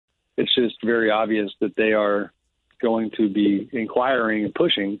it's just very obvious that they are going to be inquiring and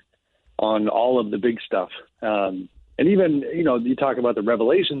pushing on all of the big stuff. And even, you talk about the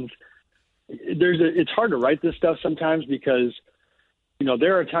revelations. It's hard to write this stuff sometimes because,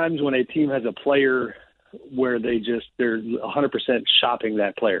 there are times when a team has a player where they're 100% shopping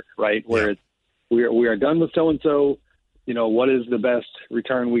that player, right? Where we are done with so-and-so, what is the best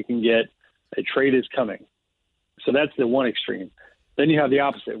return we can get? A trade is coming. So that's the one extreme. Then you have the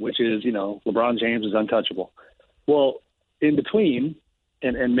opposite, which is, LeBron James is untouchable. Well, in between,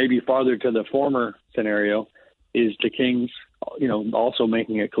 and maybe farther to the former scenario, is the Kings, also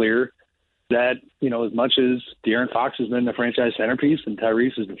making it clear that, as much as De'Aaron Fox has been the franchise centerpiece and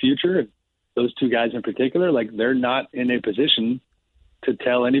Tyrese is the future, and those two guys in particular, they're not in a position to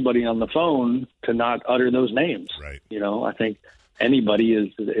tell anybody on the phone to not utter those names. Right. I think anybody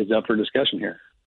is up for discussion here.